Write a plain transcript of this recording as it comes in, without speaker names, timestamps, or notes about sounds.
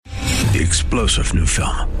The explosive new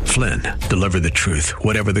film, Flynn, deliver the truth,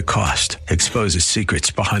 whatever the cost, exposes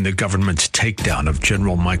secrets behind the government's takedown of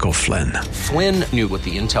General Michael Flynn. Flynn knew what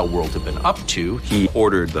the intel world had been up to. He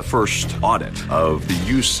ordered the first audit of the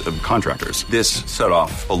use of contractors. This set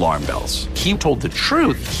off alarm bells. He told the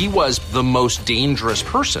truth. He was the most dangerous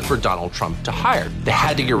person for Donald Trump to hire. They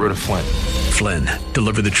had to get rid of Flynn. Flynn,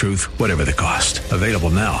 deliver the truth, whatever the cost. Available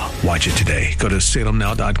now. Watch it today. Go to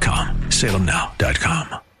salemnow.com.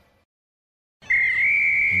 salemnow.com.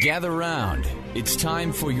 Gather round. It's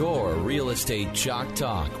time for your Real Estate Chalk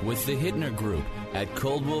Talk with the Hittner Group at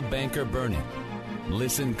Coldwell Banker Burnett.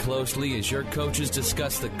 Listen closely as your coaches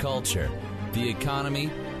discuss the culture, the economy,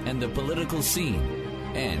 and the political scene,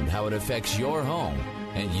 and how it affects your home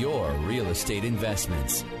and your real estate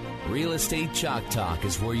investments. Real Estate Chalk Talk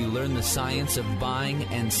is where you learn the science of buying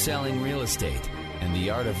and selling real estate and the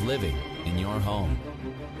art of living in your home.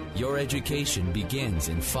 Your education begins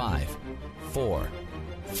in 5, 4,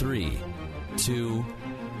 3, 2,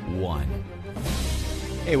 1.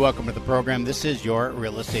 Hey, welcome to the program. This is your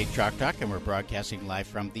Real Estate Chalk Talk, and we're broadcasting live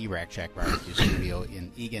from the Rack Shack Barbecue Studio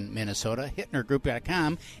in Eagan, Minnesota.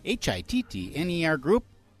 HittnerGroup.com, Hittner Group,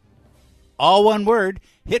 all one word,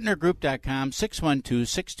 HittnerGroup.com,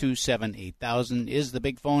 612-627-8000 is the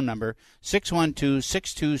big phone number,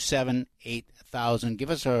 612-627-8000. Give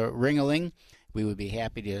us a ring-a-ling. We would be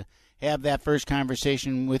happy to have that first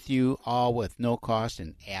conversation with you, all with no cost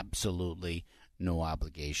and absolutely no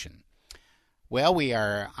obligation. Well, we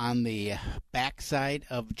are on the backside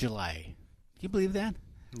of July. Can you believe that?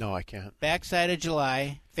 No, I can't. Backside of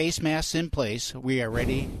July, face masks in place. We are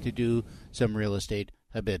ready to do some real estate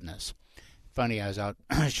business. Funny, I was out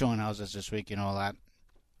showing houses this week, a lot.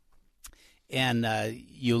 And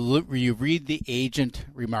you read the agent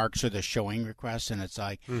remarks or the showing requests, and it's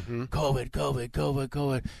like,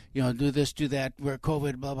 COVID, do this, do that, we're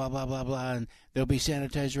COVID, blah, blah, blah, blah, blah, and there'll be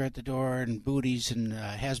sanitizer at the door and booties and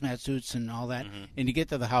hazmat suits and all that. And you get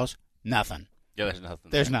to the house, nothing. Yeah, there's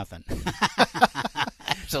nothing. There's nothing.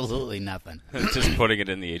 Absolutely nothing. Just putting it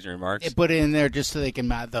in the agent remarks? They put it in there just so they can,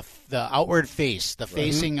 the outward face, the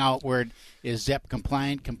facing outward is ZEP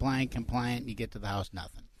compliant. You get to the house,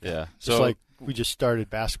 nothing. Yeah. So like we just started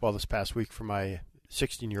basketball this past week for my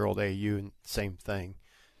 16-year-old AU, and same thing.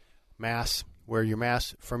 Mask, wear your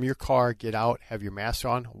mask from your car, get out, have your mask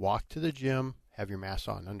on, walk to the gym, have your mask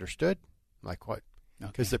on. Understood? I'm like, what?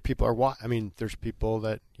 Because the people are there's people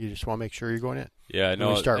that you just want to make sure you're going in. Yeah, I know.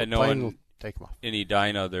 When we start playing, we'll take them off. In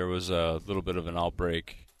Edina, there was a little bit of an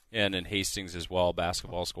outbreak, and in Hastings as well,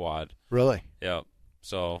 basketball squad. Really? Yeah.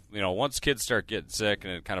 So, once kids start getting sick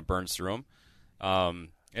and it kind of burns through them,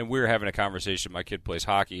 and we were having a conversation. My kid plays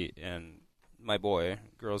hockey, and my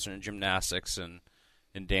girls are in gymnastics and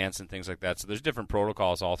dance and things like that. So there's different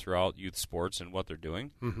protocols all throughout youth sports and what they're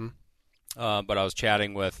doing. Mm-hmm. But I was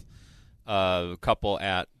chatting with a couple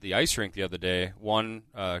at the ice rink the other day. One,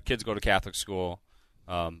 kids go to Catholic school.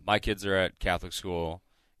 My kids are at Catholic school,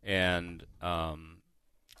 and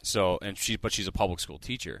she's a public school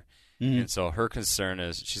teacher. Mm-hmm. And so her concern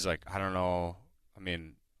is, she's like, I don't know.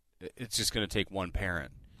 It's just going to take one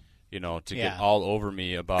parent, to get all over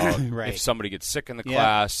me about right. If somebody gets sick in the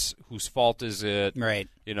class, whose fault is it? Right.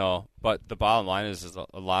 But the bottom line is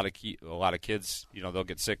a lot of kids, they'll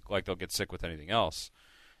get sick like they'll get sick with anything else,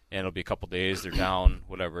 and it'll be a couple days, they're down,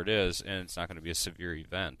 whatever it is, and it's not going to be a severe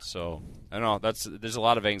event. So I don't know. There's a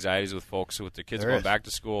lot of anxieties with folks with their kids going back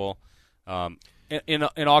to school, in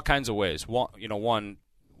all kinds of ways. One,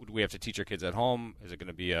 we have to teach our kids at home. Is it going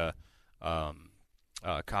to be a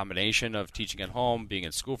combination of teaching at home, being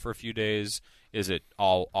in school for a few days? Is it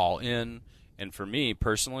all in? And for me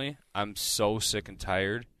personally, I'm so sick and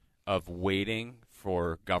tired of waiting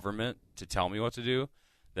for government to tell me what to do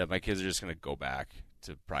that my kids are just going to go back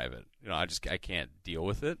to private. I can't deal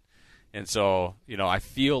with it. And so, I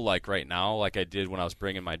feel like right now, like I did when I was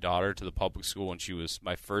bringing my daughter to the public school when she was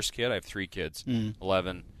my first kid. I have 3 kids,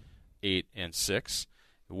 11, 8, and 6.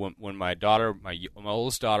 When my daughter, my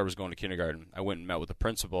oldest daughter, was going to kindergarten, I went and met with the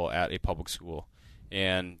principal at a public school,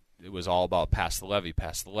 and it was all about pass the levy,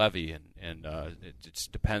 and it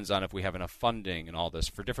just depends on if we have enough funding and all this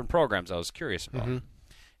for different programs I was curious about. Mm-hmm.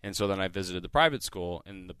 And so then I visited the private school,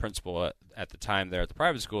 and the principal at the time there at the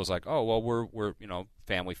private school was like, oh, well, we're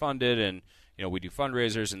family funded, and we do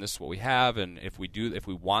fundraisers, and this is what we have, and if we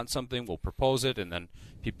want something, we'll propose it, and then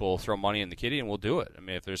people throw money in the kitty, and we'll do it.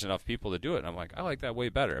 If there's enough people to do it. And I'm like, I like that way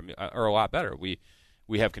better, or a lot better. We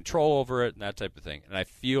have control over it and that type of thing. And I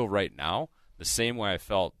feel right now the same way I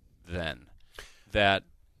felt then, that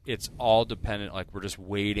it's all dependent, like we're just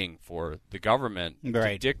waiting for the government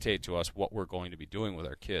to dictate to us what we're going to be doing with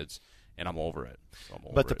our kids. and I'm over it. So I'm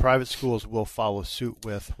over But the it. private schools will follow suit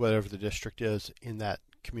with whatever the district is in that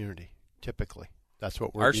community. Typically, that's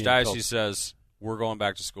what we're being told. Archdiocese says we're going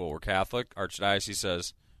back to school. We're Catholic. Archdiocese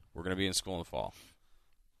says we're going to be in school in the fall.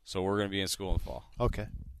 So we're going to be in school in the fall. Okay.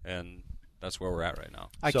 And that's where we're at right now.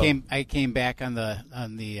 I came back on the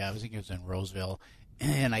I think it was in Roseville,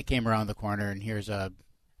 and I came around the corner, and here's a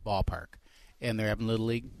ballpark, and they're having Little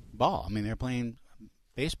League ball. I mean, they're playing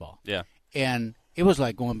baseball. Yeah. And it was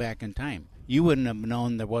like going back in time. You wouldn't have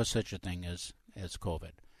known there was such a thing as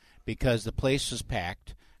COVID, because the place was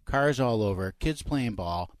packed, cars all over, kids playing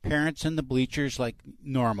ball, parents in the bleachers like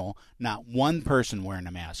normal, not one person wearing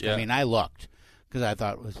a mask. Yeah. I mean, I looked. Because I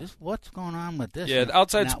thought, what's going on with this? Yeah, Not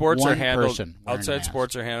outside sports are handled. person wearing a Outside mask.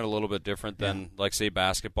 sports are handled a little bit different than, like, say,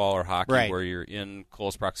 basketball or hockey, Right. where you're in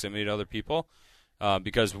close proximity to other people.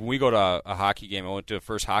 Because when we go to a hockey game, I went to a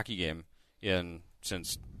first hockey game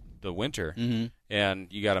since the winter, and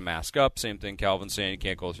you got to mask up. Same thing, Calvin's saying, you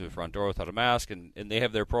can't go through the front door without a mask, and they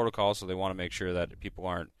have their protocol, so they want to make sure that people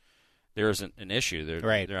aren't. There isn't an issue.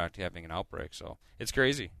 They're not having an outbreak, so it's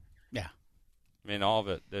crazy. Yeah, I mean, all of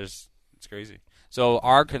it. It's crazy. So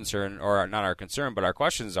our concern, or not our concern, but our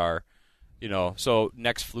questions are, so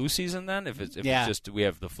next flu season then, if it's just we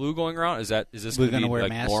have the flu going around, is this We're going to be wear like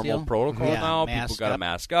masks normal still? protocol Yeah, now? mask People got to up.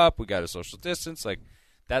 mask up. We got to social distance. Like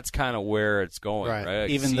that's kind of where it's going, right? It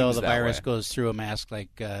Even though seems the that virus way. goes through a mask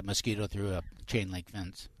like a mosquito through a chain link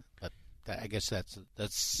fence, but I guess that's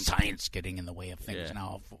science getting in the way of things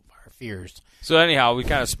now, of our fears. So anyhow, we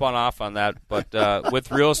kind of spun off on that, but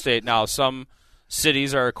with real estate now, some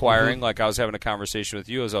cities are acquiring. Like I was having a conversation with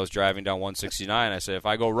you as I was driving down 169. I said, if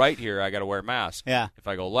I go right here, I got to wear a mask. Yeah. If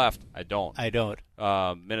I go left, I don't.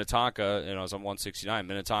 Minnetonka, I was on 169.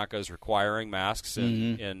 Minnetonka is requiring masks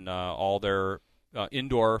in all their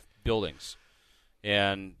indoor buildings.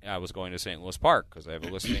 And I was going to St. Louis Park because I have a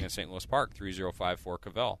listing in St. Louis Park, 3054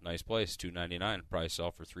 Cavell. Nice place, $299. Probably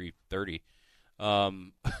sell for $330.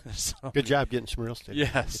 Good job getting some real estate.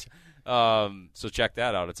 Yes. So check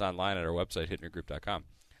that out. It's online at our website, hitnergroup.com.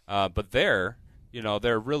 But there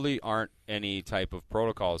really aren't any type of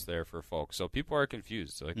protocols there for folks. So people are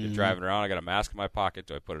confused. So, like they're driving around. I got a mask in my pocket.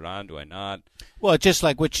 Do I put it on? Do I not? Well, it's just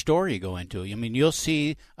like which store you go into. I mean, you'll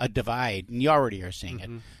see a divide, and you already are seeing it.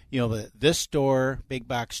 But this store, big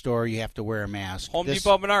box store, you have to wear a mask. Home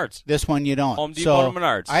Depot, Menards. This one you don't. Home Depot and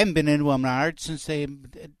Menards. I haven't been into a Menards since they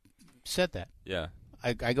said that. Yeah.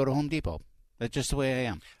 I go to Home Depot. That's just the way I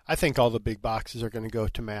am. I think all the big boxes are going to go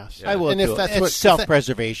to masks. I will. And if that's it's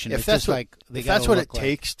self-preservation. If that's what it like.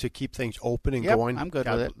 takes to keep things open and Yep, going, I'm good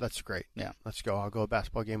with it. That's great. Yeah, let's go. I'll go to a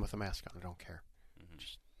basketball game with a mask on. I don't care.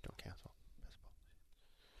 Just don't cancel.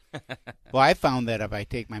 Well, I found that if I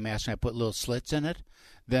take my mask and I put little slits in it,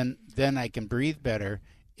 then I can breathe better,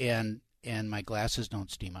 and my glasses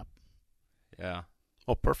don't steam up. Yeah.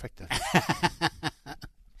 Oh, perfect then.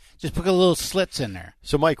 Just put a little slits in there.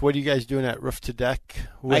 So, Mike, what are you guys doing at Roof to Deck?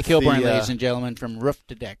 Mike Hilborn, ladies and gentlemen, from Roof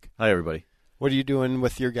to Deck. Hi, everybody. What are you doing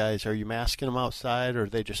with your guys? Are you masking them outside, or are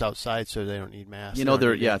they just outside so they don't need masks?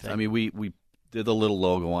 I mean, we did a little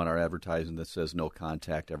logo on our advertising that says no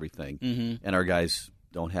contact everything, and our guys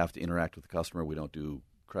don't have to interact with the customer. We don't do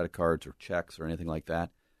credit cards or checks or anything like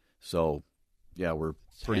that. So, yeah, we're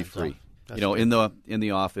pretty free. In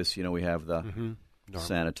the office, we have the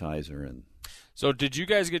sanitizer and. So did you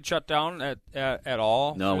guys get shut down at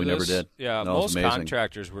all? No, we never did. Yeah, no, most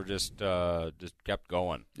contractors were just kept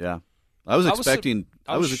going. Yeah, I was expecting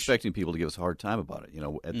people to give us a hard time about it.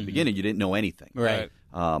 At the beginning, you didn't know anything, right?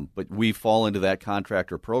 But we fall into that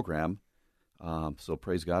contractor program, so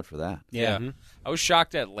praise God for that. Yeah, I was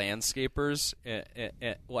shocked at landscapers.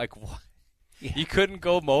 You couldn't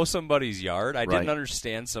go mow somebody's yard. I didn't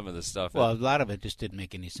understand some of the stuff. Well, a lot of it just didn't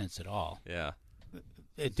make any sense at all. Yeah.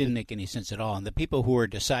 It didn't make any sense at all. And the people who were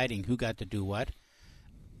deciding who got to do what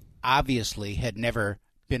obviously had never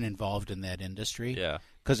been involved in that industry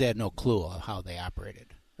because they had no clue of how they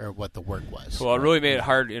operated or what the work was. Well, it really made it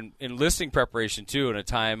hard in listing preparation, too, in a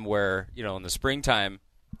time where, in the springtime,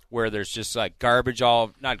 where there's just like garbage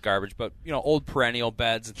not garbage, but, old perennial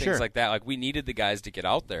beds and things like that. Like we needed the guys to get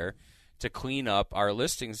out there to clean up our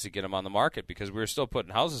listings to get them on the market because we were still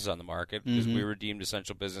putting houses on the market because we were deemed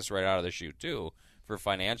essential business right out of the chute, too. For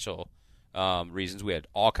financial reasons. We had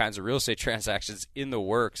all kinds of real estate transactions in the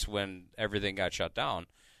works when everything got shut down.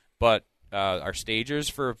 But our stagers,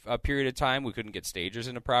 for a period of time, we couldn't get stagers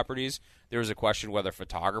into properties. There was a question whether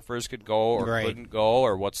photographers could go or couldn't go,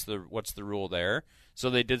 or what's the rule there. So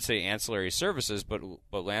they did say ancillary services, but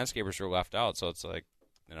landscapers were left out. So it's like,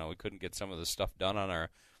 we couldn't get some of the stuff done on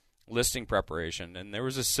our listing preparation. And there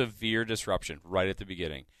was a severe disruption right at the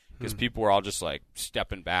beginning. because people were all just like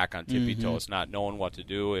stepping back on tippy toes, not knowing what to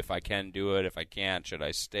do. If I can do it, if I can't, should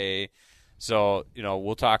I stay? So,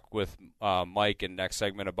 we'll talk with Mike in the next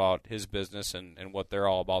segment about his business and what they're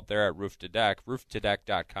all about there at Roof to Deck,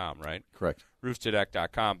 rooftodeck.com, right? Correct.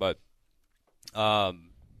 Rooftodeck.com. But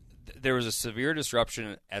there was a severe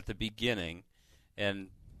disruption at the beginning, and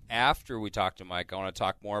after we talked to Mike, I want to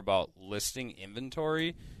talk more about listing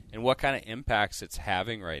inventory and what kind of impacts it's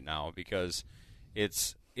having right now, because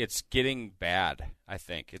it's getting bad. I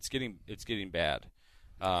think it's getting bad.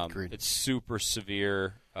 It's super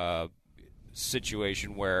severe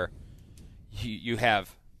situation where you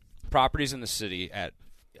have properties in the city at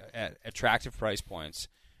attractive price points.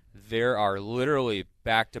 There are literally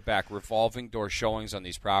back-to-back revolving door showings on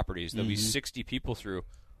these properties. There'll be 60 people through.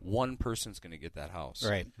 One person's going to get that house.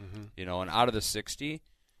 Right. And out of the 60,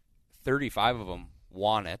 35 of them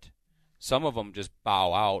want it. Some of them just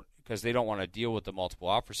bow out because they don't want to deal with the multiple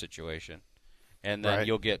offer situation. And then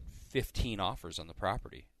you'll get 15 offers on the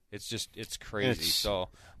property. It's crazy. So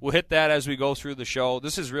we'll hit that as we go through the show.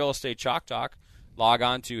 This is Real Estate Chalk Talk. Log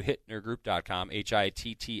on to hittnergroup.com,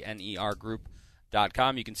 HITTNER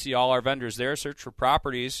group.com. You can see all our vendors there. Search for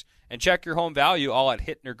properties and check your home value, all at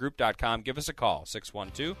hittnergroup.com. Give us a call,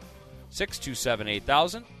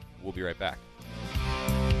 612-627-8000. We'll be right back.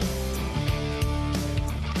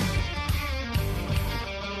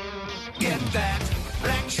 Get that